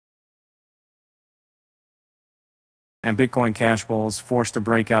And Bitcoin Cash bulls forced a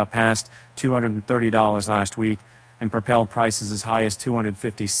breakout past $230 last week and propelled prices as high as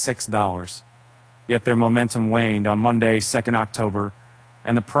 $256. Yet their momentum waned on Monday, 2nd October,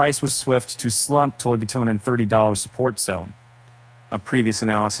 and the price was swift to slump toward the $230 support zone. A previous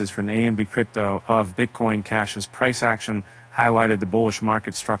analysis from AMB Crypto of Bitcoin Cash's price action highlighted the bullish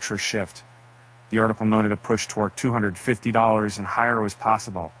market structure shift. The article noted a push toward $250 and higher was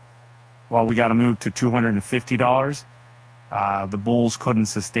possible. While we got a move to $250, the bulls couldn't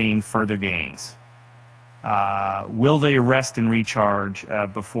sustain further gains. Will they rest and recharge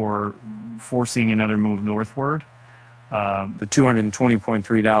before forcing another move northward? The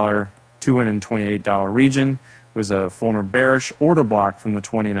 $220.3, $228 region was a former bearish order block from the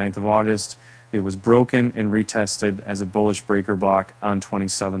 29th of August. It was broken and retested as a bullish breaker block on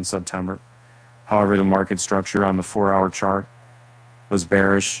 27 September. However, the market structure on the 4-hour chart was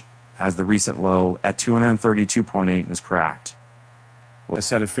bearish as the recent low at 232.8 was cracked. A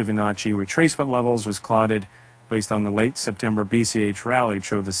set of Fibonacci retracement levels was clouded based on the late September BCH rally. It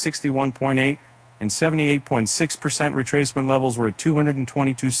showed the 61.8 and 78.6% retracement levels were at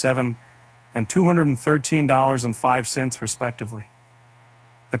 $222.7 and $213.05 respectively.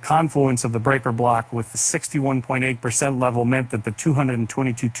 The confluence of the breaker block with the 61.8% level meant that the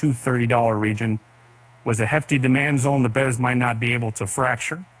 $222.30 region was a hefty demand zone the bears might not be able to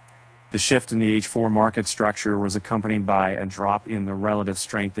fracture. The shift in the H4 market structure was accompanied by a drop in the relative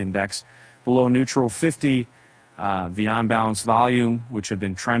strength index below neutral 50. The unbalanced volume, which had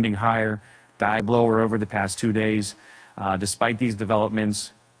been trending higher, died lower over the past 2 days. Despite these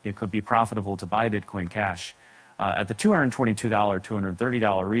developments, it could be profitable to buy Bitcoin Cash. At the $222,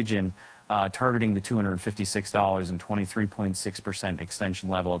 $230 region, targeting the $256 and 23.6% extension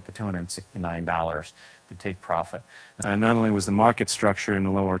level at the $269 to take profit. Not only was the market structure in the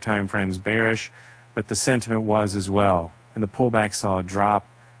lower time frames bearish, but the sentiment was as well, and the pullback saw a drop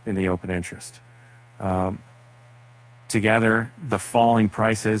in the open interest. Together, the falling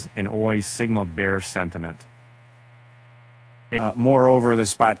prices and always signaled bearish sentiment. Moreover, the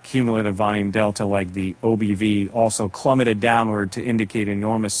spot cumulative volume delta, like the OBV, also plummeted downward to indicate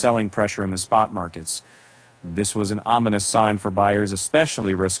enormous selling pressure in the spot markets. This was an ominous sign for buyers,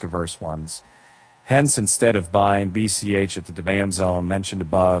 especially risk-averse ones. Hence, instead of buying BCH at the demand zone mentioned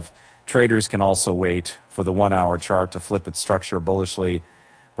above, traders can also wait for the 1-hour chart to flip its structure bullishly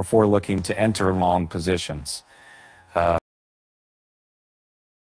before looking to enter long positions.